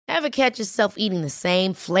Ever catch yourself eating the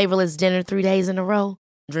same flavorless dinner 3 days in a row?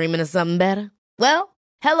 Dreaming of something better? Well,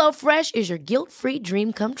 HelloFresh is your guilt-free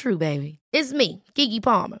dream come true, baby. It's me, Keke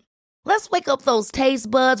Palmer. Let's wake up those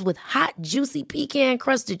taste buds with hot, juicy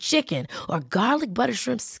pecan-crusted chicken or garlic butter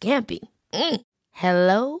shrimp scampi.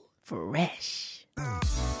 Hello Fresh.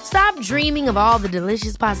 Stop dreaming of all the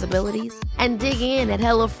delicious possibilities and dig in at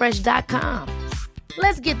HelloFresh.com.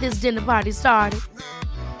 Let's get this dinner party started.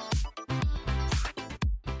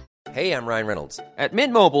 Hey, I'm Ryan Reynolds. At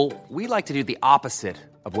Mint Mobile, we like to do the opposite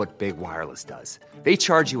of what Big Wireless does. They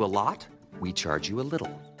charge you a lot, we charge you a little.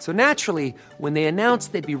 So naturally, when they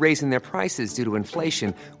announced they'd be raising their prices due to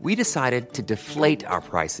inflation, we decided to deflate our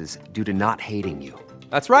prices due to not hating you.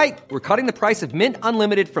 That's right. We're cutting the price of Mint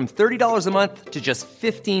Unlimited from $30 a month to just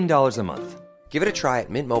 $15 a month. Give it a try at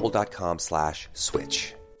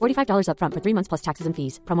mintmobile.com/switch. $45 up front for 3 months plus taxes and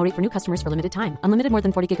fees. Promo rate for new customers for limited time. Unlimited more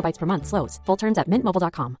than 40 gigabytes per month. Slows full terms at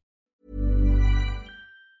mintmobile.com.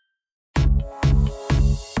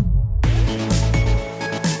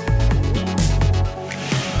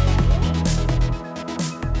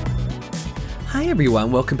 Hi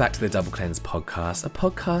everyone, welcome back to the Double Cleanse podcast, a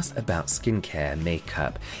podcast about skincare,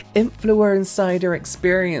 makeup, influencer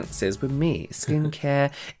experiences with me,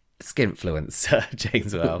 skincare skinfluencer,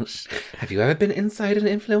 James Welsh. Have you ever been inside an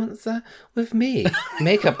influencer with me,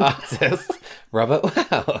 makeup artist Robert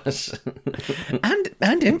Welsh? and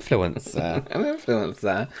influencer. An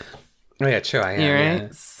influencer. Oh yeah, true, I am. You're yeah.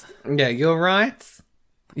 right. Yeah, you're right.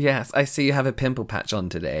 Yes, I see you have a pimple patch on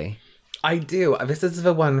today. I do. This is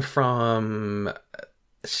the one from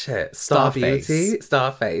Starface. Beauty?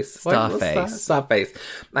 Starface. Starface.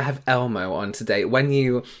 I have Elmo on today. When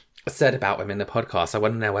you said about them in the podcast, I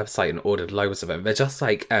went on their website and ordered loads of them. They're just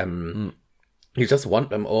like, you just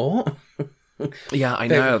want them all. Yeah, I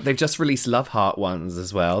know. They've just released Love Heart ones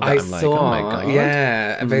as well. I I'm like, saw, oh my God.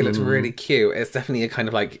 yeah, and they looked really cute. It's definitely a kind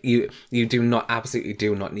of like, you absolutely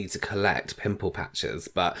do not need to collect pimple patches,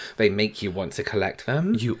 but they make you want to collect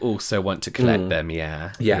them. You also want to collect them,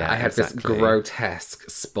 yeah. Yeah, I had this grotesque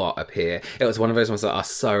spot up here. It was one of those ones that are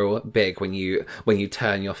so big when you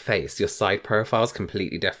turn your face, your side profile is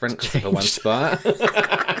completely different because of the one spot.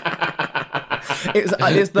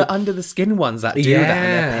 It's the under the skin ones that do that,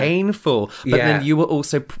 and they're painful. But then you were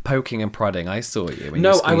also poking and prodding. I saw you. When you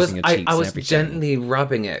were squeezing your cheeks I was and everything. gently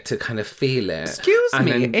rubbing it to kind of feel it. Excuse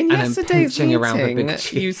me. In yesterday's pinching around the meeting, big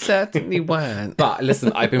cheek. you certainly weren't. But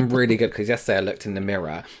listen, I've been really good because yesterday I looked in the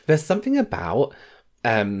mirror. There's something about,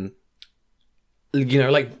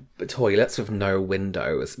 like toilets with no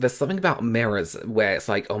windows. There's something about mirrors where it's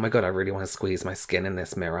like, oh my God, I really want to squeeze my skin in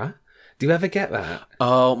this mirror. Do you ever get that?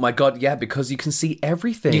 Oh my God, yeah, because you can see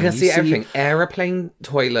everything. You can see everything. Aeroplane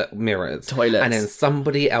toilet mirrors. Toilets. And then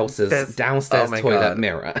somebody else's downstairs toilet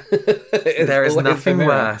mirror. There is nothing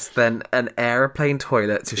worse than an aeroplane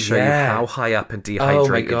toilet to show you how high up and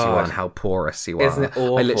dehydrated you are and how porous you are. Isn't it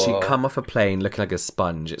awful? I literally come off a plane looking like a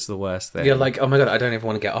sponge. It's the worst thing. You're like, oh my God, I don't even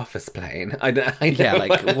want to get off this plane. I know. Yeah,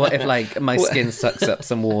 like, what if like my skin sucks up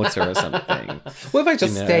some water or something? What if I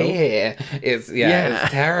just stay here? It's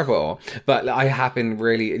terrible. But I have been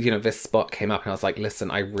really, this spot came up and I was like,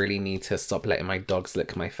 listen, I really need to stop letting my dogs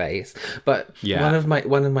lick my face. But one of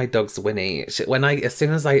my dogs, Winnie, she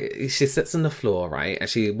sits on the floor, right, and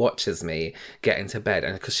she watches me get into bed,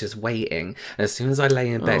 and because she's waiting, and as soon as I lay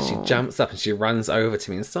in bed, she jumps up and she runs over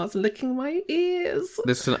to me and starts licking my ears.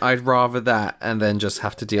 Listen, I'd rather that and then just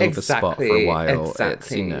have to deal with the spot for a while.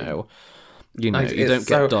 Exactly. It's, you don't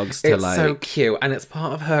get dogs to like... It's so cute, and it's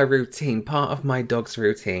part of her routine, part of my dog's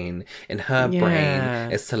routine in her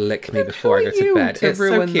brain is to lick me before I go to bed. It's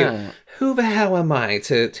so cute. That? Who the hell am I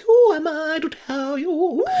to tell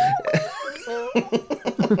you?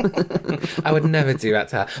 I would never do that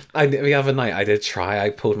to her. The other night I did try. I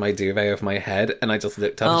pulled my duvet over my head and I just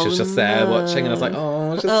looked up and she was just there watching, and I was like,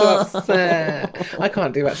 oh, she's so upset. I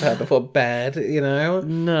can't do that to her before bed, No.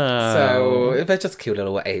 So if they're just cute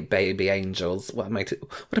little baby angels, what am I to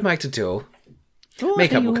do?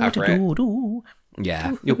 Makeup will cover it.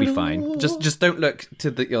 Yeah, you'll be fine. Just don't look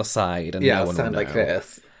to your side, and no one sound will like know.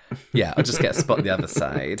 this. Yeah, I'll just get a spot on the other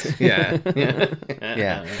side. Yeah.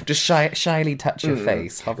 Just shyly touch your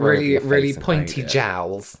face. Hover over your face really and pointy hide it.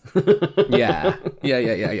 jowls. Yeah.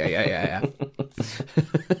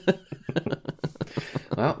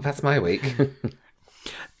 Well, that's my week.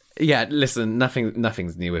 Yeah, listen,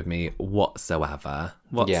 nothing's new with me whatsoever.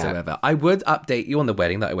 I would update you on the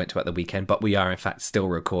wedding that I went to at the weekend, but we are in fact still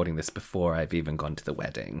recording this before I've even gone to the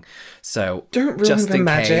wedding. So don't ruin just the in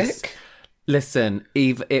magic. Case, Listen,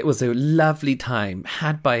 Eve, it was a lovely time,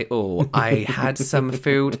 had by all. I had some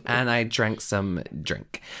food and I drank some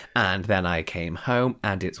drink. And then I came home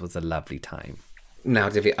and it was a lovely time. Now,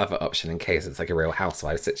 do the other option in case it's like a Real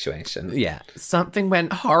Housewives situation? Yeah. Something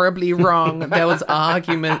went horribly wrong. There was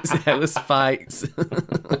arguments. There was fights.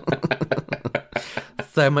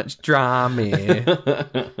 So much drama.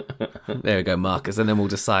 There we go, Marcus. And then we'll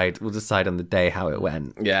decide on the day how it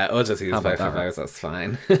went. Yeah, I'll just use both of those. That's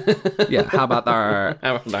fine. Yeah, how about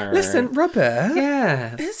that? Listen, Robert.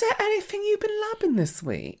 Yeah. Is there anything you've been loving this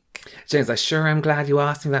week? James, I sure am glad you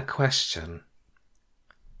asked me that question.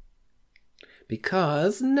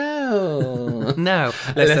 Because no. No.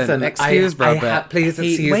 Listen, excuse Robert. Please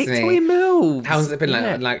excuse me. Wait till we move. How's it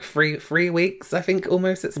been? Like 3 weeks, I think,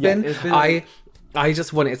 almost it's been. I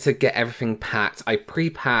just wanted to get everything packed. I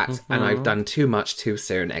pre-packed and I've done too much too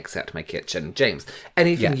soon, except my kitchen. James,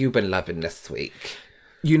 anything you've been loving this week?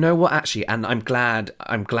 You know what, actually, and I'm glad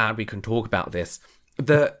we can talk about this.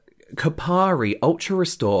 The Kopari Ultra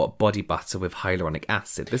Restore Body Butter with Hyaluronic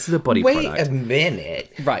Acid. This is a body product. Wait a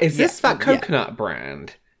minute. Right. Is this that coconut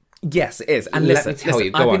brand? Yes, it is. And Let me tell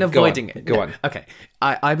you. I've been avoiding it. Go on. Okay.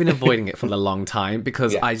 I've been avoiding it for a long time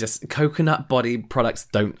because coconut body products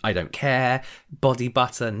I don't care. Body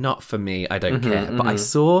butter, not for me. I don't care. But I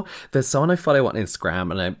saw, there's someone I follow on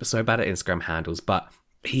Instagram and I'm so bad at Instagram handles, but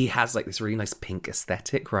he has like this really nice pink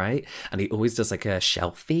aesthetic, right? And he always does like a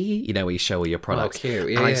shelfie, you know, where you show all your products. Oh,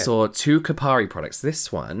 cute. Yeah, and I saw 2 Kopari products.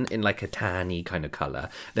 This one in like a tanny kind of colour,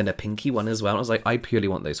 then a pinky one as well. And I was like, I purely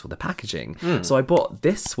want those for the packaging. So I bought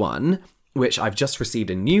this one, which I've just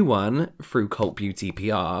received a new one through Cult Beauty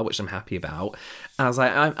PR, which I'm happy about. And I was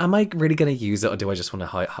like, am I really going to use it, or do I just want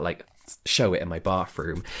to like show it in my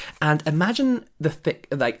bathroom? And imagine the thick,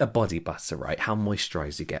 like a body butter, right? How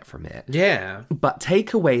moisturized you get from it. Yeah. But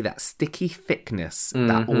take away that sticky thickness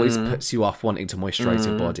that always puts you off wanting to moisturize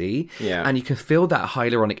your body. Yeah. And you can feel that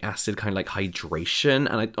hyaluronic acid kind of like hydration.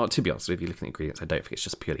 And to be honest with you, looking at ingredients, I don't think it's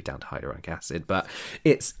just purely down to hyaluronic acid, but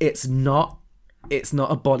it's not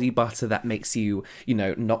a body butter that makes you, you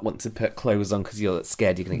know, not want to put clothes on because you're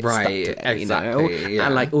scared you're going to get stuck to it, exactly, you know?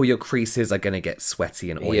 And like all your creases are going to get sweaty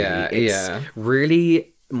and oily. It's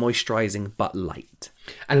really moisturizing but light.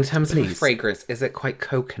 And in terms of the fragrance, is it quite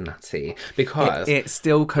coconutty? Because it's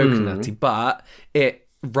still coconutty, but it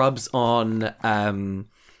rubs on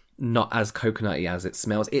not as coconutty as it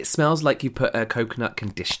smells. It smells like you put a coconut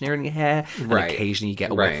conditioner in your hair and occasionally you get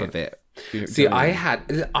a whiff of it. See,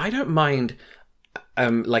 I don't mind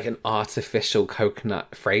like an artificial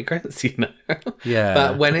coconut fragrance, you know? Yeah.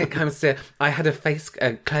 But when it comes to, I had a face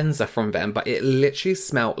cleanser from them, but it literally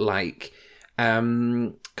smelled like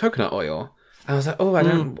coconut oil. I was like, oh, I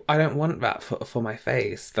don't want that for my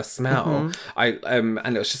face, for smell.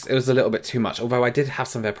 And it was a little bit too much. Although I did have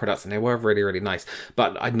some of their products and they were really, really nice,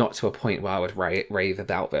 but not to a point where I would rave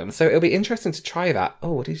about them. So it'll be interesting to try that.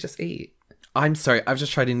 Oh, what did you just eat? I'm sorry, I've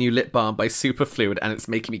just tried a new lip balm by Superfluid and it's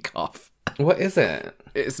making me cough. What is it?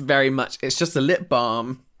 It's just a lip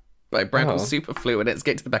balm by a brand called Superfluid. It's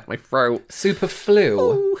getting to the back of my throat. Superflu?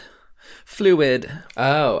 Ooh. Fluid.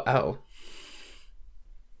 Oh.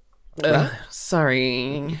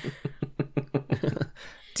 Sorry.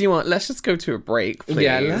 Let's just go to a break, please.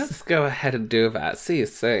 Yeah, let's go ahead and do that. See you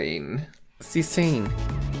soon. See you soon.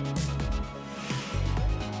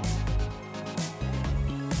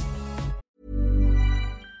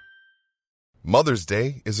 Mother's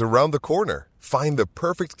Day is around the corner. Find the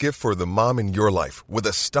perfect gift for the mom in your life with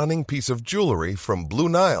a stunning piece of jewelry from Blue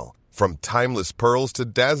Nile. From timeless pearls to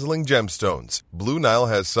dazzling gemstones, Blue Nile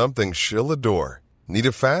has something she'll adore. Need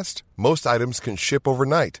it fast? Most items can ship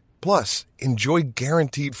overnight. Plus, enjoy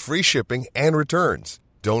guaranteed free shipping and returns.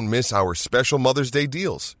 Don't miss our special Mother's Day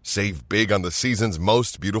deals. Save big on the season's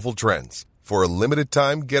most beautiful trends. For a limited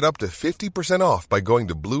time, get up to 50% off by going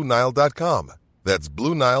to BlueNile.com. That's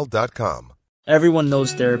BlueNile.com. Everyone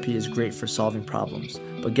knows therapy is great for solving problems,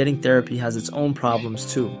 but getting therapy has its own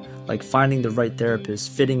problems too, like finding the right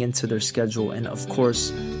therapist, fitting into their schedule, and of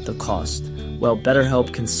course, the cost. Well,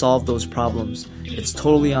 BetterHelp can solve those problems. It's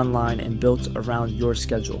totally online and built around your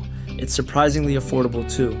schedule. It's surprisingly affordable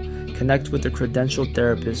too. Connect with a credentialed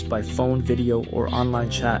therapist by phone, video, or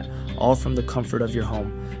online chat, all from the comfort of your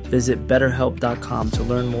home. Visit BetterHelp.com to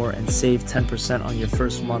learn more and save 10% on your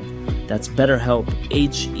first month. That's BetterHelp,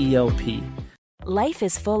 H-E-L-P. Life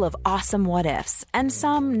is full of awesome what-ifs, and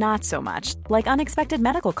some not so much, like unexpected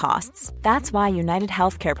medical costs. That's why United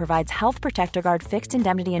Healthcare provides Health Protector Guard fixed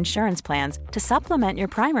indemnity insurance plans to supplement your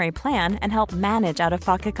primary plan and help manage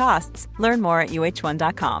out-of-pocket costs. Learn more at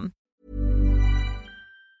UH1.com.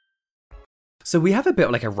 So we have a bit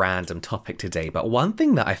of like a random topic today, but one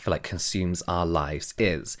thing that I feel like consumes our lives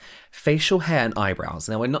is facial hair and eyebrows.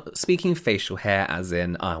 Now, we're not speaking facial hair as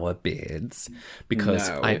in our beards, because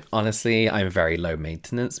I'm very low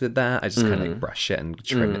maintenance with that. I just kind of like brush it and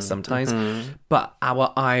trim it sometimes. But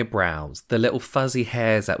our eyebrows, the little fuzzy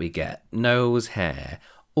hairs that we get, nose hair,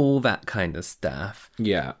 all that kind of stuff.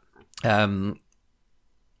 Yeah.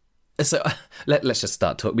 So let's just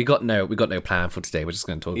start talking. We got no plan for today. We're just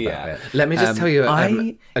going to talk about it. Let me just tell you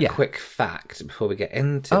a quick fact before we get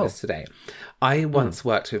into this today. I once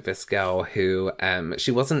worked with this girl who she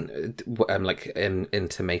wasn't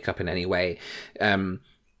into makeup in any way,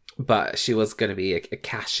 but she was going to be a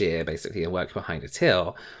cashier basically and work behind a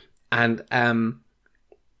till, and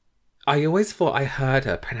I always thought I heard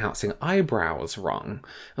her pronouncing eyebrows wrong.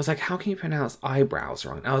 I was like, how can you pronounce eyebrows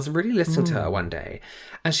wrong? And I was really listening to her one day,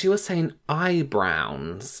 and she was saying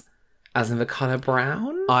eyebrows, as in the colour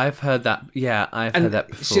brown. I've heard that. Yeah, I've heard that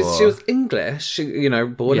before. She was English, she,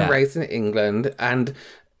 born and raised in England, and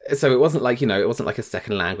so it wasn't like, it wasn't like a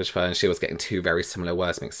second language for her, and she was getting two very similar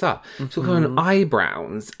words mixed up. So we're going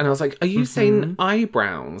eyebrows, and I was like, are you saying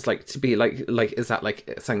eyebrows, like to be like, is that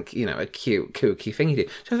like something, a cute, kooky thing you do?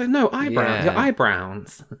 She was like, no, eyebrows, your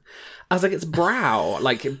eyebrows. I was like, it's brow,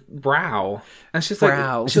 like brow. And she's like,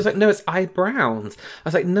 no, it's eyebrows. I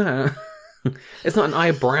was like, no, it's not an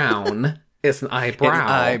eyebrow. It's an eyebrow. It's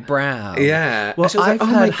eyebrow. Yeah. Well, I've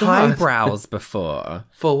heard highbrows before.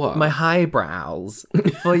 For what? My highbrows.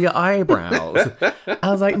 For your eyebrows. I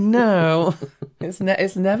was like, no, it's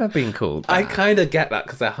never been called that. I kind of get that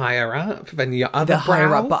because they're higher up than your other brows.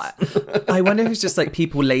 Higher up, but I wonder if it's just like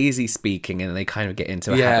people lazy speaking and they kind of get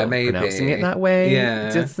into a habit of pronouncing it that way. Yeah.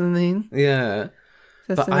 Just what I mean? Yeah.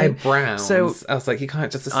 But eyebrows, so I was like, you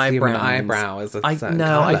can't just assume an eyebrow is a certain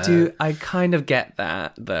colour. I kind of get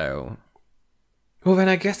that though. Well, then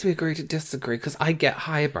I guess we agree to disagree, because I get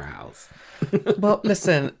highbrows. Well,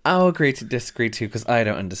 listen, I'll agree to disagree too, because I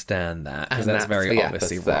don't understand that, because that's very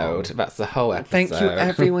obviously wrong. That's the whole episode. Thank you,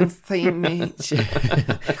 everyone, seeing me.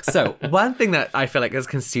 So, one thing that I feel like has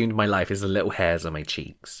consumed my life is the little hairs on my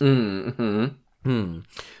cheeks.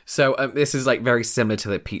 So, this is like very similar to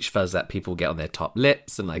the peach fuzz that people get on their top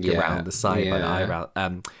lips and like around the side by the eyebrow.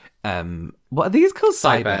 What are these called?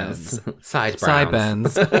 Sideburns.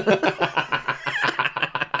 Sideburns.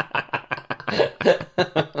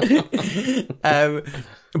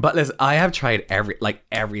 But listen, I have tried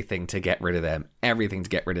everything to get rid of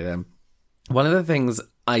them. One of the things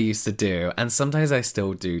I used to do, and sometimes I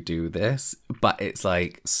still do this, but it's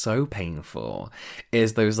like so painful,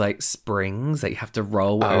 is those like springs that you have to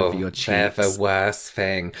roll over your cheeks. They're the worst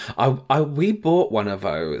thing. We bought one of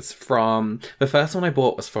those the first one I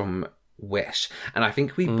bought was from Wish, and I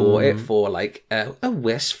think we bought it for like a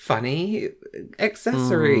Wish funny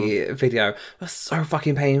accessory video. It was so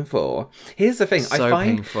fucking painful. Here's the thing, I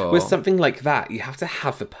find painful. With something like that, you have to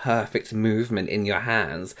have the perfect movement in your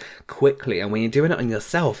hands quickly, and when you're doing it on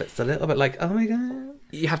yourself, it's a little bit like, oh my god.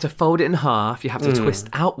 You have to fold it in half, you have to twist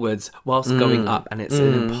outwards whilst going up, and it's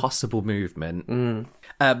an impossible movement.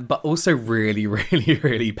 But also really, really,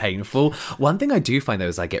 really painful. One thing I do find though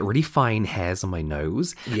is I get really fine hairs on my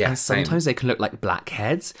nose, and sometimes they can look like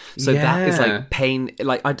blackheads. So that is like pain.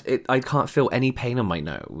 Like I can't feel any pain on my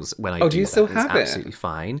nose when I do. Do you still have it? Absolutely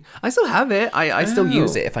fine. I still have it. I still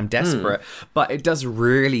use it if I'm desperate, but it does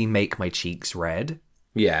really make my cheeks red.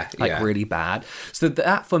 Really bad. So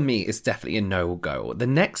that for me is definitely a no-go. The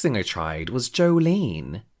next thing I tried was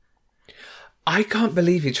Jolene. I can't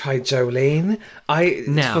believe you tried Jolene.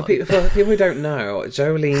 For people who don't know,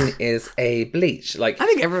 Jolene is a bleach. Like, I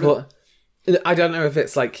think everyone. I don't know if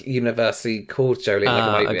it's like universally called Jolene.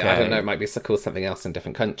 I don't know. It might be called something else in a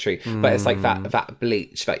different country. But it's like that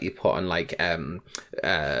bleach that you put on like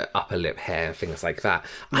upper lip hair and things like that.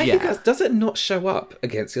 I think does it not show up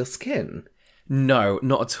against your skin? No,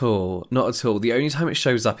 not at all. Not at all. The only time it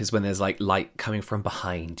shows up is when there's like light coming from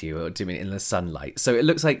behind you or doing it in the sunlight. So it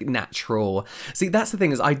looks like natural. See, that's the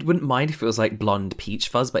thing is I wouldn't mind if it was like blonde peach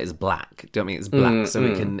fuzz, but it's black. Do you know what I mean? It's black, so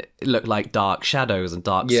it can look like dark shadows and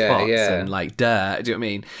dark spots and like dirt. Do you know what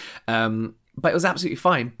I mean? But it was absolutely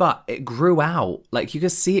fine. But it grew out. Like you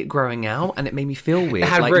could see it growing out, and it made me feel weird.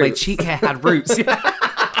 Like roots. My cheek hair had roots.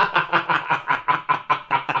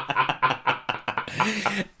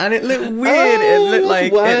 And it looked weird. It looked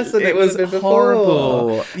like worse than it was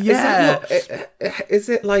horrible. Yeah. Is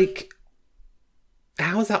it like?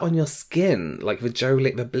 How how's that on your skin? Like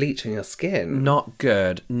the bleach on your skin? Not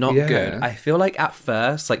good. Not good. I feel like at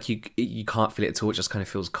first, like you can't feel it at all. It just kind of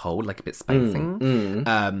feels cold, like a bit spiking.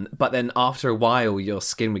 But then after a while, your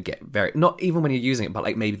skin would get not even when you're using it, but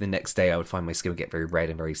like maybe the next day I would find my skin would get very red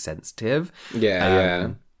and very sensitive.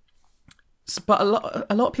 Yeah. But a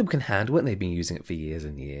lot of people can handle it, and they've been using it for years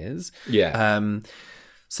and years. Yeah.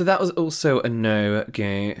 So that was also a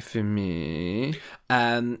no-go for me.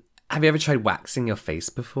 Have you ever tried waxing your face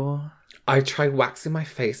before? I tried waxing my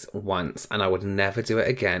face once, and I would never do it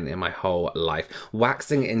again in my whole life.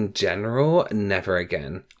 Waxing in general, never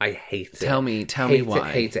again. I hate it. Tell me why.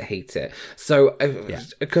 Hate it. So,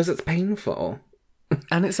 because it's painful.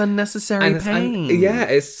 And it's unnecessary pain.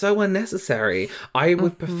 It's so unnecessary. I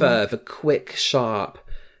would prefer the quick, sharp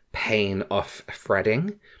pain of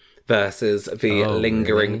threading versus the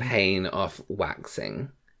lingering pain of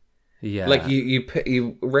waxing. Yeah. Like you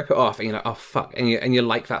rip it off and you're like, oh fuck, and you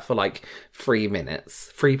like that for like 3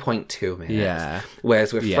 minutes, 3.2 minutes. Yeah.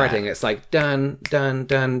 Whereas with threading, it's like done.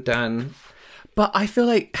 But I feel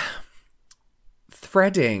like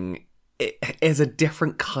threading is a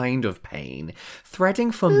different kind of pain.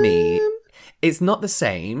 Threading for me, it's not the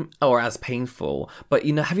same or as painful. But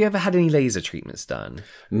have you ever had any laser treatments done?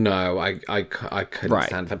 No, I couldn't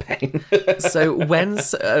stand the pain. So when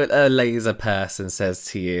a laser person says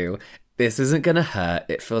to you, this isn't going to hurt,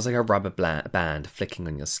 it feels like a rubber band flicking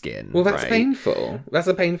on your skin. Well, that's painful. That's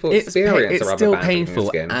a painful experience. It's still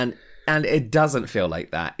painful, and it doesn't feel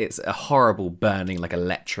like that. It's a horrible burning, like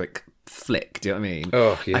electric flick. Do you know what I mean?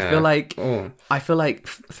 Oh yeah. I feel like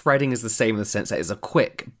threading is the same in the sense that it's a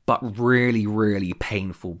quick but really, really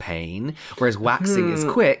painful pain, whereas waxing is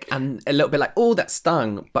quick and a little bit like, oh, that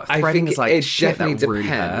stung. But threading is like, it shit, definitely that really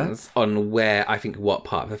depends on what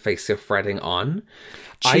part of the face you're threading on.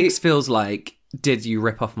 Cheeks feels like, did you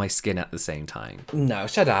rip off my skin at the same time? No,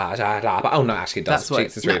 shut up. Oh no, actually, it does.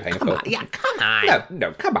 Cheeks is really painful. Come on.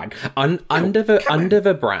 No, come on. Under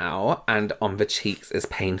the brow and on the cheeks is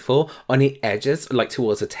painful. On the edges, like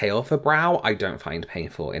towards the tail of the brow, I don't find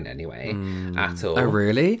painful in any way at all. Oh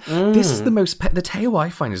really? This is the tail I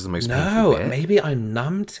find is the most painful bit. Maybe I'm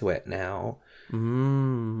numb to it now.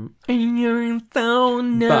 And you're so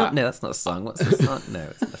numb. No, that's not a song. What's the song? No,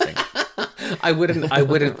 it's nothing. I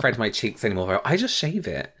wouldn't thread my cheeks anymore though. I just shave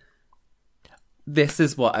it. This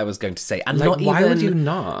is what I was going to say. And like, why would you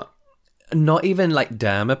not? Not even like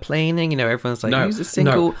dermaplaning, everyone's like, use a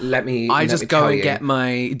single. No, I just go and get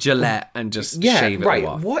my Gillette and just shave it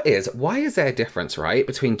off. Why is there a difference, right,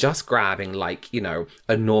 between just grabbing like,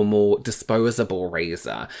 a normal disposable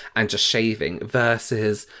razor and just shaving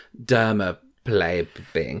versus dermaplaning? So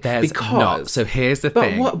here's the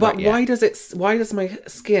thing. Why does my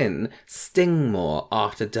skin sting more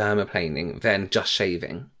after dermaplaning than just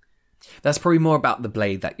shaving? That's probably more about the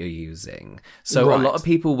blade that you're using. So a lot of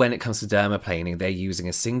people, when it comes to dermaplaning, they're using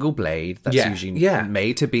a single blade that's usually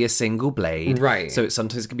made to be a single blade. Right. So it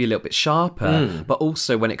sometimes can be a little bit sharper. But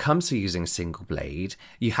also when it comes to using a single blade,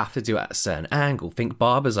 you have to do it at a certain angle. Think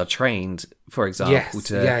barbers are trained, for example,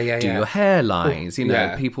 to do your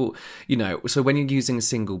hairlines. People, so when you're using a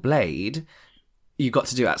single blade, you've got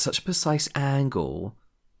to do it at such a precise angle.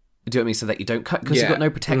 Do you know what I mean? So that you don't cut, because you've got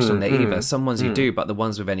no protection there either. Some ones you do, but the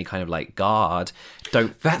ones with any kind of like guard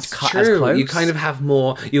don't cut as close. You kind of have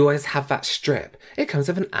more, you always have that strip. It comes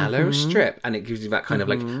with an aloe strip and it gives you that kind of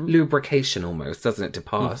like lubrication almost, doesn't it, to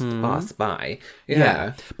pass by.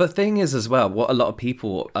 Yeah. But the thing is as well, what a lot of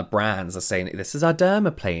people, brands are saying, this is our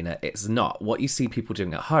dermaplaner. It's not. What you see people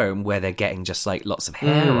doing at home where they're getting just like lots of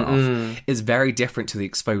hair off is very different to the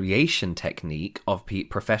exfoliation technique of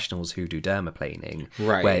professionals who do dermaplaning.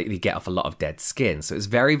 Right. Where you get off a lot of dead skin. So it's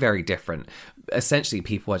very, very different. Essentially,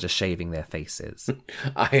 people are just shaving their faces.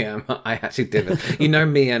 I actually did this.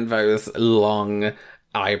 Me and those long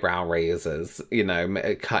eyebrow razors,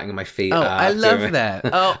 cutting my feet up. I love that.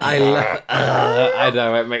 Oh, I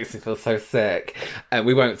know, it makes me feel so sick. And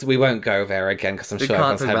we won't go there again because I'm sure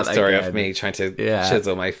everyone's heard the story of me trying to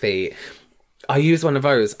chisel my feet. I used one of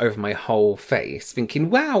those over my whole face,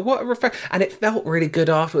 thinking, wow, what a refresh. And it felt really good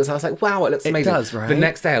afterwards. I was like, wow, it looks amazing. It does, right? The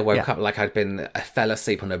next day I woke up like I fell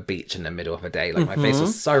asleep on a beach in the middle of a day. Like my face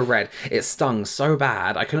was so red. It stung so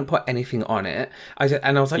bad. I couldn't put anything on it.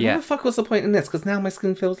 And I was like, what the fuck was the point in this? Because now my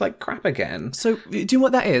skin feels like crap again. So do you know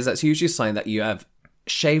what that is? That's usually a sign that you have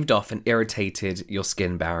shaved off and irritated your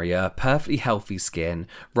skin barrier, perfectly healthy skin,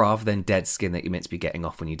 rather than dead skin that you're meant to be getting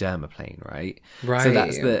off when you dermaplane, right? Right. So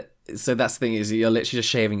that's so that's the thing, is you're literally just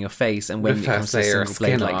shaving your face, and when The it comes first to a layer of single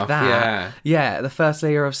blade skin like off, that, the first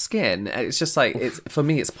layer of skin, it's just like, it's, for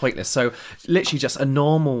me, it's pointless. So literally just a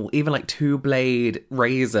normal, even like 2-blade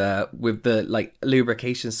razor with the like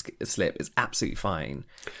lubrication slip is absolutely fine,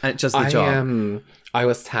 and it does the job. I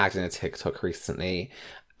was tagged in a TikTok recently,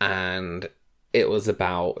 and it was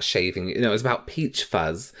about shaving, it was about peach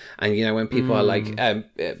fuzz. And, when people are like,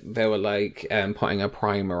 they were like putting a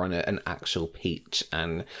primer on an actual peach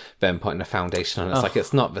and then putting a foundation on it. It's like,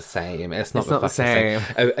 it's not the same. It's not the same.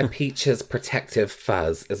 A peach's protective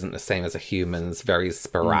fuzz isn't the same as a human's very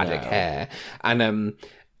sporadic hair. And,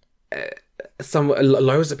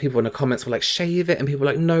 loads of people in the comments were like, shave it, and people were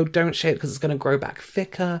like, no, don't shave it because it's going to grow back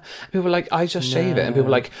thicker. People were like, I just shave it, and people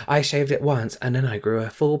were like, I shaved it once and then I grew a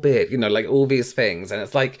full beard, like all these things. And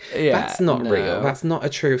it's like, that's not real, that's not a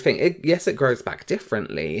true thing. Yes, it grows back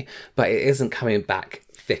differently, but it isn't coming back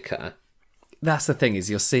thicker. That's the thing, is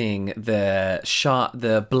you're seeing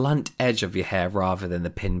the blunt edge of your hair rather than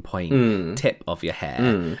the pinpoint tip of your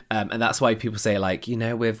hair. And that's why people say, like,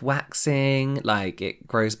 with waxing, like, it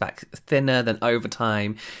grows back thinner than over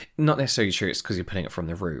time. Not necessarily true, it's because you're putting it from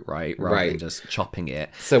the root, right? Rather than just chopping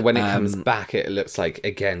it. So when it comes back, it looks like,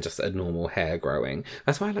 again, just a normal hair growing.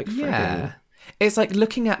 That's why I like threading. Yeah. It's like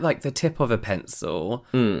looking at like the tip of a pencil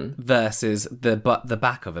versus the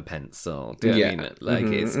back of a pencil. Do you know what I mean? Like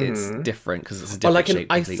it's different because it's a different shape.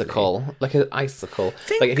 Like an icicle.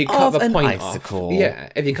 Like if you cut the point off. Yeah,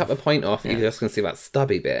 if you cut the point off, you're just gonna see that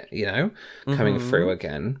stubby bit, coming through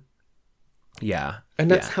again. Yeah. And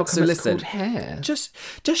that's how come it's called hair. Just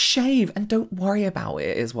shave and don't worry about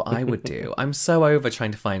it is what I would do. I'm so over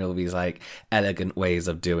trying to find all these like elegant ways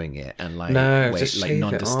of doing it and like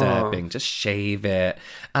non-disturbing. Just shave it.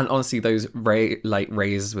 And honestly, those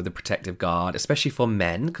razors with the protective guard, especially for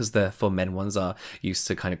men, because the for men ones are used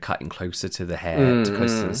to kind of cutting closer to the hair, to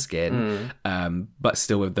closer to the skin, but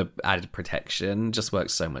still with the added protection, just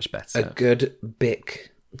works so much better. A good Bic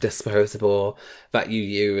disposable that you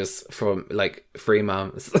use for like 3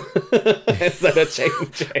 months instead of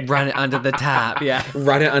changing. Run it under the tap, yeah.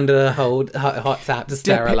 Run it under the hot tap to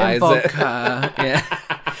sterilize it. Yeah.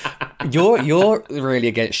 You're really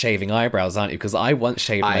against shaving eyebrows, aren't you? Because I once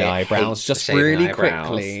shaved my eyebrows just really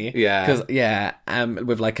quickly. Yeah. Because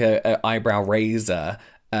with like a eyebrow razor.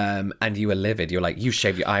 And you were livid. You're like, you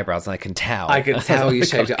shaved your eyebrows, and I can tell. I can tell you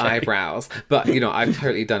shaved your eyebrows. But, I've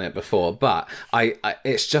totally done it before. But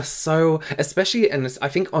it's just so, especially, and I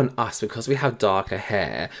think on us, because we have darker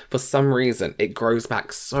hair, for some reason, it grows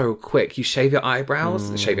back so quick. You shave your eyebrows,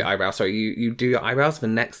 you do your eyebrows the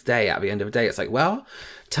next day, at the end of the day. It's like, well,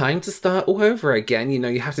 time to start all over again. You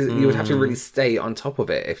would have to really stay on top of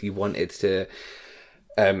it if you wanted to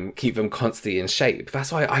keep them constantly in shape.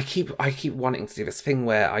 That's why I keep wanting to do this thing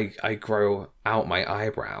where I grow out my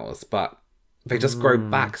eyebrows, but they just grow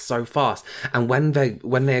back so fast. And when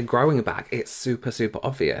they're growing back, it's super, super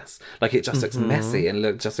obvious. Like it just looks messy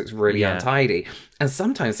and just looks really untidy. And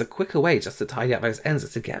sometimes the quicker way just to tidy up those ends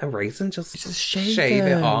is to get a razor and just shave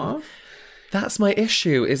it off. That's my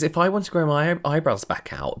issue, is if I want to grow my eyebrows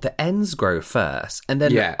back out, the ends grow first, and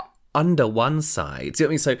then under one side. Do you know what I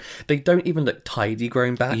mean? So they don't even look tidy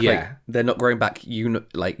growing back. Yeah. Like, they're not growing back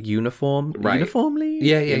uniform. Right. Uniformly?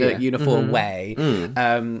 In a uniform way.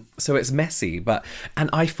 So it's messy. And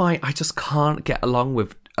I find I just can't get along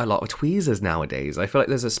with a lot of tweezers nowadays. I feel like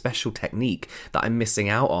there's a special technique that I'm missing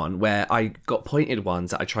out on, where I got pointed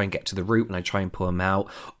ones that I try and get to the root and I try and pull them out,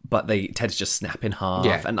 but they tend to just snap in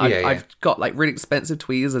half. I've got like really expensive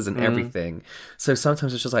tweezers and everything. So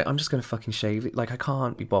sometimes it's just like, I'm just going to fucking shave it. Like I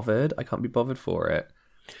can't be bothered. I can't be bothered for it.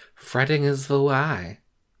 Threading is the way.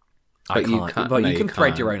 But you can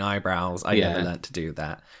thread your own eyebrows. I never learnt to do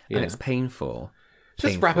that. And it's painful.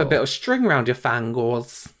 Just wrap a bit of string around your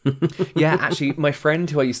fangles. Yeah, actually, my friend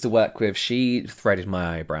who I used to work with, she threaded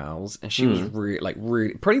my eyebrows, and she was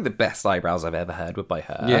really, probably the best eyebrows I've ever had were by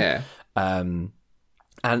her. Yeah.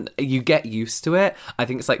 And you get used to it. I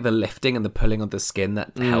think it's like the lifting and the pulling of the skin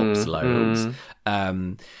that helps loads.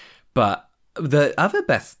 But the other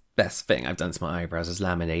best thing I've done to my eyebrows is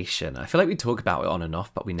lamination. I feel like we talk about it on and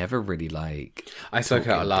off, but we never really like. I spoke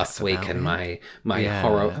about it last week and my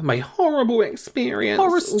horrible experience,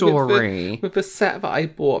 horror story with the set that I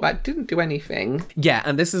bought that didn't do anything. Yeah,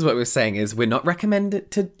 and this is what we're saying is we're not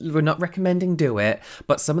recommending do it,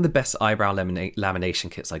 but some of the best eyebrow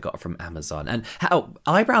lamination kits I got from Amazon. And how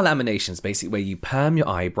eyebrow lamination is basically where you perm your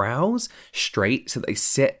eyebrows straight so they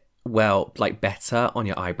sit better on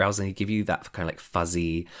your eyebrows, and they give you that kind of like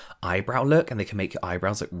fuzzy eyebrow look, and they can make your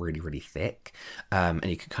eyebrows look really, really thick, and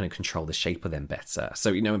you can kind of control the shape of them better.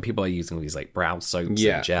 So, you know, when people are using all these like brow soaps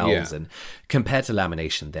and gels, and compared to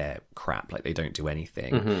lamination, they're crap. Like, they don't do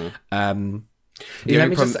anything. Let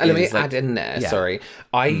me add in there. Yeah. Sorry,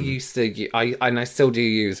 I used to, I still do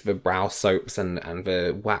use the brow soaps and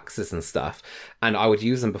the waxes and stuff, and I would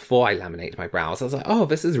use them before I laminate my brows. I was like, oh,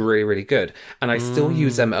 this is really, really good, and I still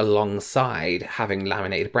use them alongside having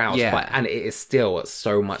laminated brows. And it is still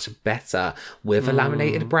so much better with a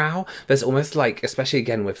laminated brow. There's almost like, especially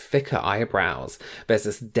again with thicker eyebrows, there's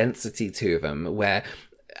this density to them where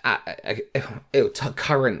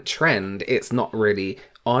current trend, it's not really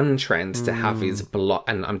on trend to have these block,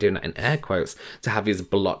 and I'm doing that in air quotes, to have these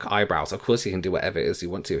block eyebrows. Of course, you can do whatever it is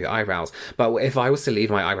you want to with your eyebrows, but if I was to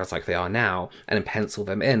leave my eyebrows like they are now and then pencil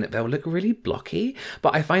them in, they'll look really blocky.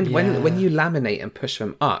 But I find when you laminate and push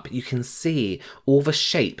them up, you can see all the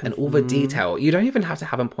shape and all the detail. You don't even have to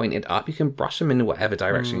have them pointed up. You can brush them in whatever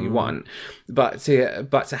direction you want. But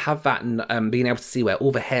to have that being able to see where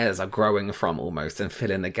all the hairs are growing from almost and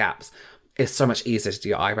fill in the gaps, it's so much easier to do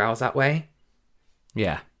your eyebrows that way.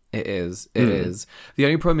 Yeah, it is. It is. The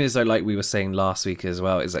only problem is, though, like we were saying last week as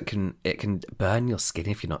well, is that it can burn your skin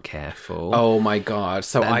if you're not careful. Oh my god!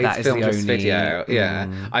 So I filmed this video.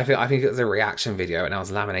 I think it was a reaction video, and I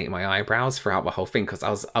was laminating my eyebrows throughout the whole thing because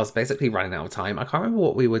I was basically running out of time. I can't remember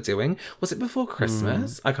what we were doing. Was it before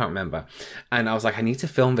Christmas? I can't remember. And I was like, I need to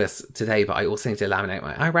film this today, but I also need to laminate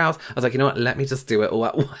my eyebrows. I was like, you know what? Let me just do it all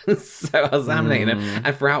at once. So I was laminating them,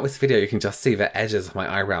 and throughout this video, you can just see the edges of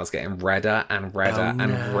my eyebrows getting redder and redder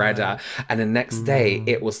and redder. And the next day,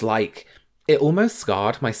 it was like, it almost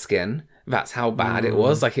scarred my skin. That's how bad it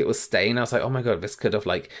was. Like, it was staying. I was like, oh my god, this could have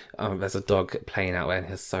like, there's a dog playing out there and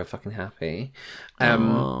he's so fucking happy.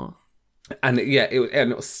 And yeah,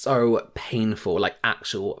 it was so painful, like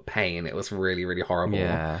actual pain. It was really, really horrible.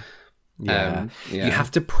 Yeah. You have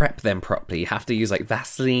to prep them properly. You have to use like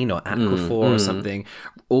Vaseline or Aquaphor or something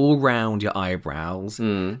all round your eyebrows,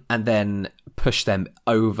 and then push them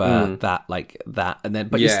over that, and then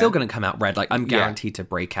but you're still going to come out red. Like, I'm guaranteed to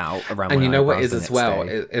break out around. And you know what is as well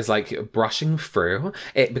is like brushing through.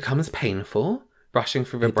 It becomes painful. Brushing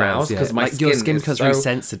through the brows because your skin becomes very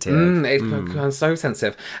sensitive. It becomes so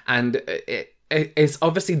sensitive, and it's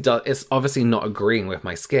obviously not agreeing with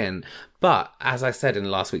my skin. But as I said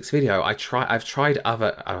in last week's video, last week's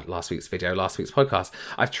podcast,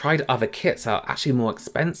 I've tried other kits that are actually more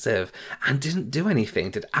expensive and didn't do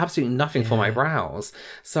anything, did absolutely nothing for my brows.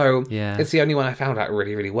 So it's the only one I found out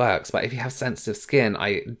really, really works. But if you have sensitive skin,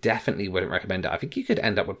 I definitely wouldn't recommend it. I think you could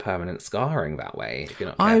end up with permanent scarring that way if you're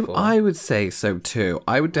not careful. I would say so too.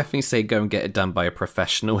 I would definitely say go and get it done by a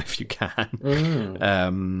professional if you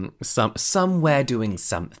can. Somewhere doing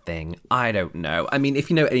something. I don't know. I mean,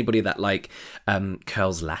 if you know anybody that like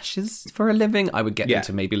curls lashes for a living, I would get them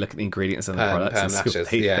to maybe look at the ingredients and the products and see what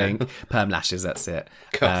they think. Perm lashes, that's it.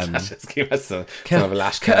 Lashes, give us some of a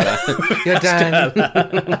lash curler. You're done.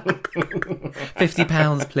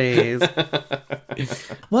 £50, please.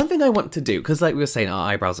 One thing I want to do, because like we were saying,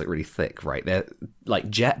 our eyebrows look really thick, right? They're like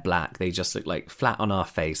jet black. They just look like flat on our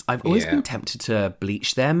face. I've always been tempted to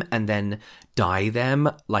bleach them and then dye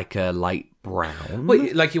them like a light brown.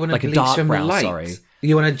 Wait, like you want to like bleach a dark them brown, light? Sorry.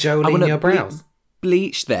 You want to Jolene your brows?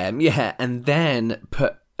 Bleach them, and then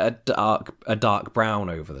put a dark brown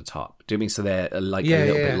over the top. Do you mean so they're like a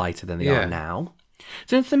little bit lighter than they are now?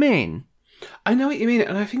 Do you know what I mean? I know what you mean,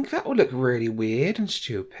 and I think that would look really weird and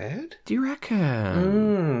stupid. Do you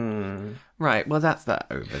reckon? Right, well, that's that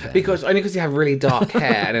over there. Because you have really dark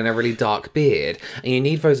hair and then a really dark beard, and you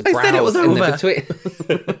need those brows in the between.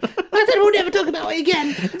 I said we'll never talk about it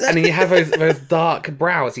again. And then you have those dark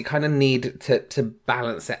brows. You kind of need to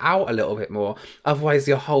balance it out a little bit more. Otherwise,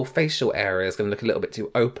 your whole facial area is going to look a little bit too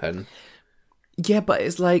open. Yeah, but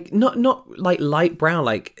it's like not like light brown,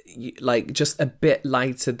 like just a bit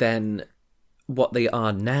lighter than what they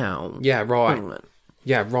are now. Yeah, right.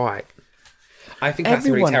 Yeah, right. I think that's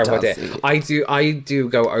a really terrible idea. I do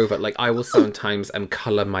go over, like, I will sometimes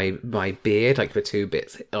colour my beard, like the two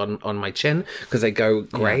bits on my chin, because they go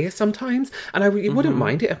grey sometimes. And I really wouldn't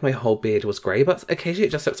mind it if my whole beard was grey, but occasionally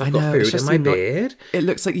it just looks like I've got food in my beard. It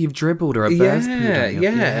looks like you've dribbled or a bird's pooed.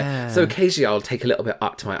 Yeah. So occasionally I'll take a little bit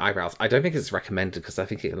up to my eyebrows. I don't think it's recommended because I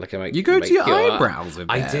think it like you go to your eyebrows with them.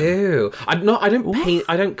 I do. I don't paint.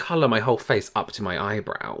 I don't colour my whole face up to my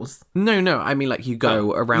eyebrows. No. I mean, like, you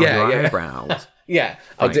go around your eyebrows. Yeah,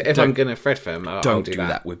 if I'm going to thread them, I'll do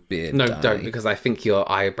that with beard No, dye. don't, because I think your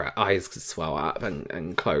eyes could swell up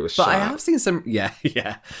and close But shut. I have seen some, yeah.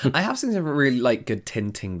 I have seen some really like good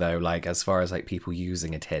tinting though, like as far as like people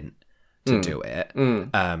using a tint to do it.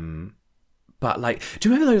 But like, do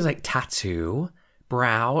you remember those like tattoo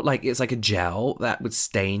brow? Like it's like a gel that would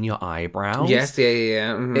stain your eyebrows. Yes,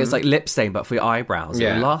 yeah. Mm-hmm. It's like lip stain, but for your eyebrows. It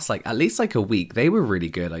would last like at least like a week. They were really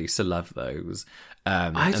good. I used to love those.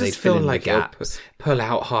 I just feel like it'll pull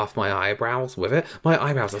out half my eyebrows with it. My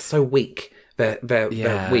eyebrows are so weak. They're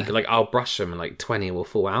weak. Like I'll brush them and like 20 will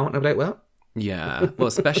fall out. And I'm like, well. Yeah. Well,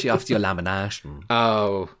 especially after your lamination.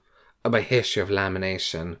 Oh, my history of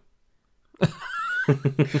lamination.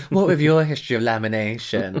 What with your history of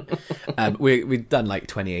lamination? We've done like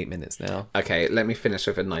 28 minutes now. Okay, let me finish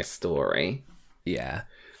with a nice story. Yeah.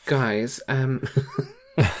 Guys,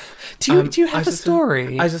 Do you have a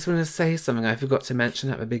story? I just want to say something I forgot to mention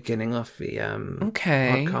at the beginning of the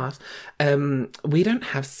podcast. We don't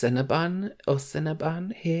have Cinnabon or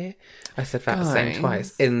Cinnabon here. I said that the same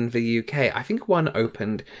twice. In the UK, I think one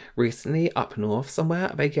opened recently up north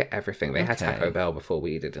somewhere. They get everything. They had Taco Bell before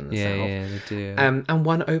we did in the south. Yeah, they do. And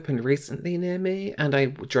one opened recently near me, and I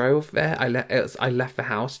drove there. I left the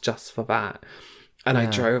house just for that, and I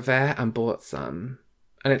drove there and bought some.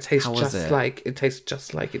 And it tastes like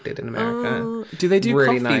it did in America. Do they do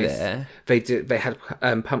really coffee nice there? They do. They had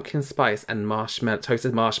pumpkin spice and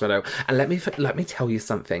toasted marshmallow. And let me tell you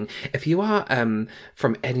something. If you are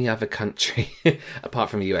from any other country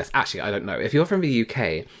apart from the US, actually I don't know. If you're from the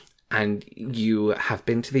UK and you have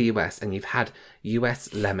been to the US and you've had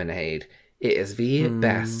US lemonade, it is the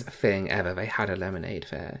best thing ever. They had a lemonade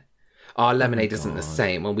there. Our lemonade isn't the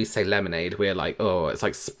same. When we say lemonade, we're like, oh, it's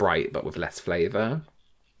like Sprite but with less flavour.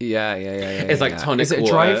 Yeah. It's like tonic Is it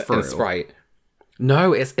water drive-through? and Sprite.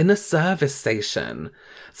 No, it's in a service station.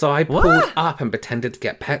 So I pulled up and pretended to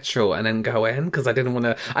get petrol and then go in because I didn't want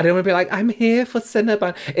to be like, I'm here for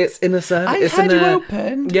Cinnabon. It's in a service. I had you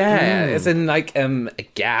open. Yeah, it's in like a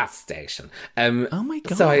gas station. Oh my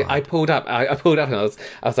God. So I pulled up. I pulled up and I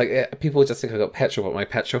was like, people just think I got petrol, but my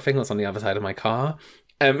petrol thing was on the other side of my car.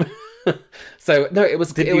 So no, it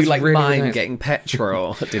was. Did it you was like really mime nice. getting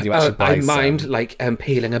petrol? Did you actually buy I mimed some? like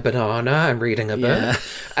peeling a banana and reading a book,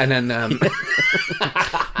 and then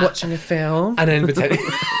Watching a film, and then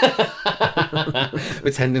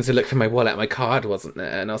pretending to look for my wallet. My card wasn't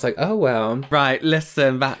there, and I was like, oh well. Right,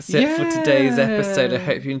 listen, that's it for today's episode. I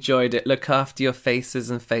hope you enjoyed it. Look after your faces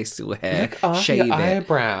and facial hair. Look after Shave your it.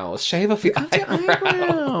 eyebrows. Shave off your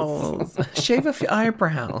eyebrows. Shave off your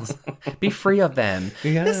eyebrows. Be free of them.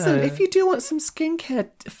 Yeah. Listen, if you do want some skincare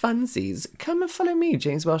funsies, come and follow me,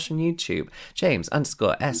 James Welsh, on YouTube.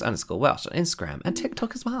 James_S_Welsh on Instagram and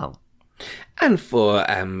TikTok as well. And for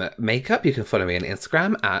makeup, you can follow me on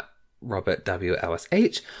Instagram at Robert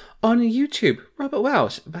WLSH. On YouTube, Robert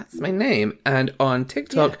Welsh, that's my name. And on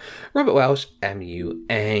TikTok, Robert Welsh,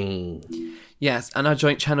 MUA. Yes, and our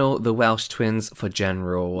joint channel, The Welsh Twins, for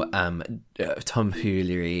general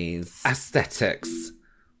tomfooleries. Aesthetics.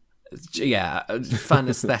 Yeah, fun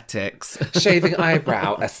aesthetics. Shaving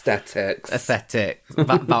eyebrow aesthetics. Aesthetics.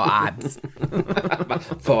 Vibes.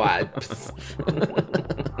 Vibes.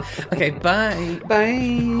 Okay, bye.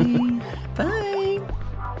 Bye. Bye.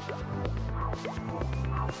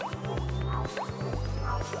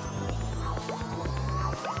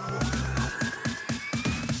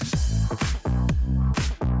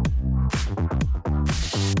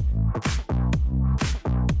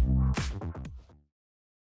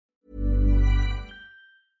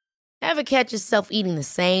 Ever catch yourself eating the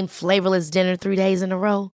same flavorless dinner 3 days in a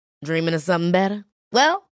row? Dreaming of something better?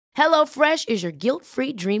 Well, HelloFresh is your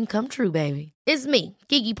guilt-free dream come true, baby. It's me,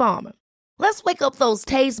 Keke Palmer. Let's wake up those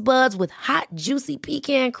taste buds with hot, juicy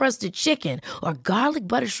pecan-crusted chicken or garlic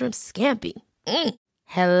butter shrimp scampi.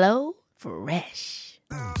 Hello Fresh.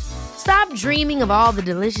 Stop dreaming of all the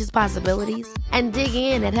delicious possibilities and dig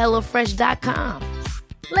in at HelloFresh.com.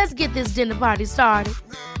 Let's get this dinner party started.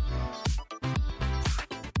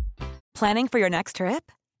 Planning for your next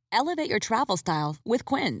trip? Elevate your travel style with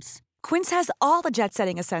Quince. Quince has all the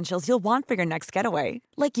jet-setting essentials you'll want for your next getaway,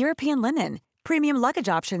 like European linen, premium luggage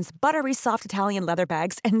options, buttery soft Italian leather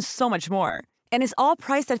bags, and so much more. And is all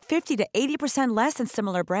priced at 50 to 80% less than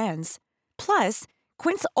similar brands. Plus,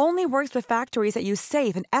 Quince only works with factories that use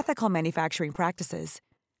safe and ethical manufacturing practices.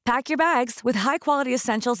 Pack your bags with high-quality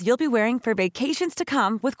essentials you'll be wearing for vacations to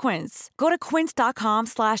come with Quince. Go to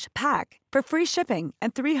quince.com/pack for free shipping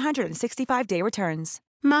and 365-day returns.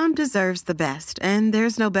 Mom deserves the best, and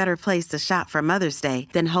there's no better place to shop for Mother's Day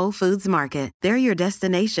than Whole Foods Market. They're your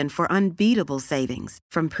destination for unbeatable savings,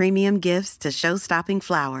 from premium gifts to show-stopping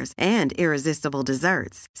flowers and irresistible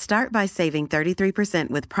desserts. Start by saving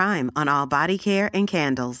 33% with Prime on all body care and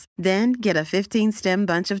candles. Then get a 15-stem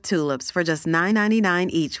bunch of tulips for just $9.99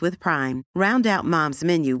 each with Prime. Round out Mom's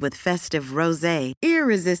menu with festive rosé,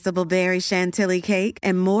 irresistible berry chantilly cake,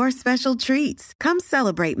 and more special treats. Come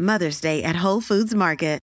celebrate Mother's Day at Whole Foods Market.